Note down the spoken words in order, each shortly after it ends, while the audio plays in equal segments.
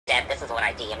Deb, this is what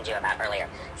I DM'd you about earlier.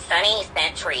 Sunny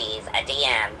sent Trees a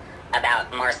DM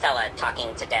about Marcella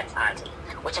talking to Deb's auntie,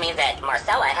 which means that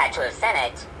Marcella had to have sent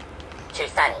it to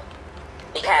Sunny.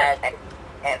 Because...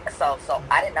 And so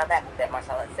I didn't know that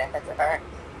Marcella sent that to her,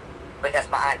 because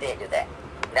my aunt did do that.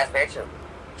 That's very true.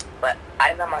 But I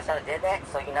didn't know Marcella did that,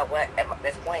 so you know what? At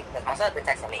this point, because Marcella's been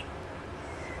texting me.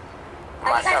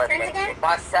 Marcella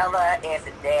is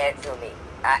dead to me.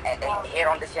 Here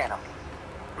on this channel.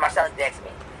 Marcella's dead to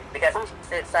me. Because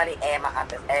Sunny and my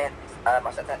aunt and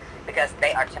Marcella, because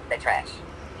they're trash.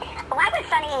 Why would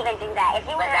Sunny even do that? If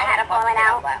you would have had a falling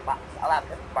out?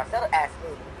 Marcella asked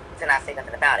me to not say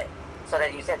nothing about it. So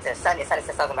that you said to Sunny said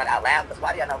something about it out loud, because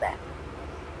why do y'all know that?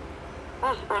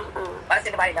 Why does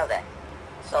anybody know that?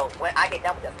 So when I get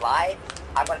done with this live,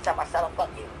 I'm going to tell Marcella, fuck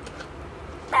you.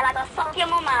 I'm going to fuck your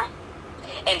mama.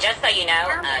 And just so you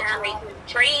know,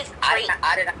 Trees... I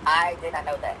did not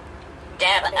know that.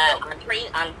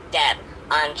 Deb,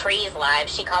 on Trees Live,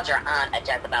 she called your aunt a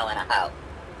Jezebel and a hoe.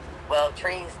 Well,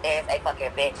 Trees is a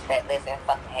fucking bitch that lives in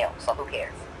fucking hell, so who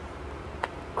cares?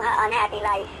 Well, unhappy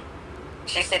life.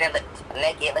 She's sitting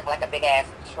naked, looking like a big ass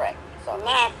Shrek. So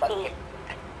nasty.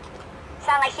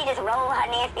 Sound like she just rolled her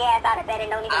nasty ass out of bed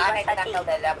and don't even brush her teeth. I did not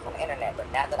know that was on the internet,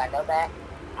 but now that I know that,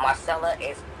 Marcella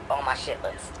is on my shit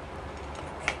list.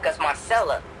 Because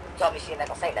Marcella told me she's not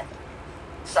gonna say nothing.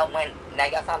 So when now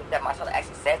y'all found that Marcella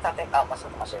actually said something, oh,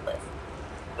 Marcella's on my shit list.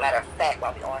 Matter of fact,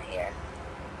 while we on here,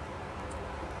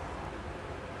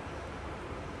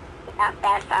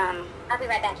 that's I'll be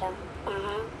right back, Joe.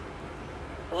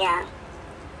 Yeah.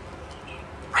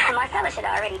 Marcella should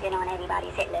have already been on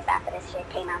everybody's hit list after this shit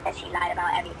came out that she lied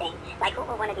about everything. Like, who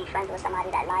would want to be friends with somebody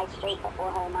that lied straight for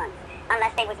 4 whole months?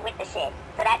 Unless they was with the shit.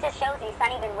 So that just shows you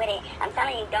Sunny been with it. I'm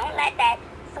telling you, don't let that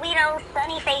sweet old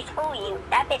Sunny face fool you.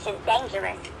 That bitch is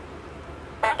dangerous.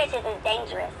 That bitch is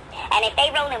dangerous. And if they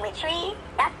rolling with Trees,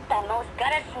 that's the most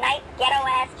gutter snipe, ghetto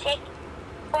ass chick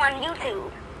on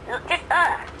YouTube. Just,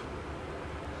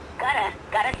 Gutter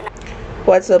snipe.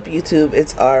 What's up, YouTube?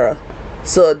 It's Ara.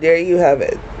 So there you have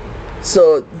it.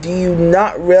 So do you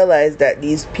not realize that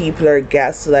these people are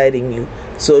gaslighting you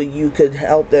so you could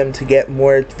help them to get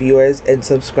more viewers and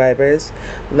subscribers?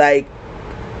 Like,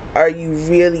 are you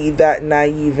really that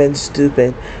naive and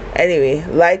stupid? Anyway,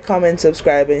 like, comment,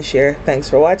 subscribe, and share. Thanks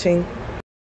for watching.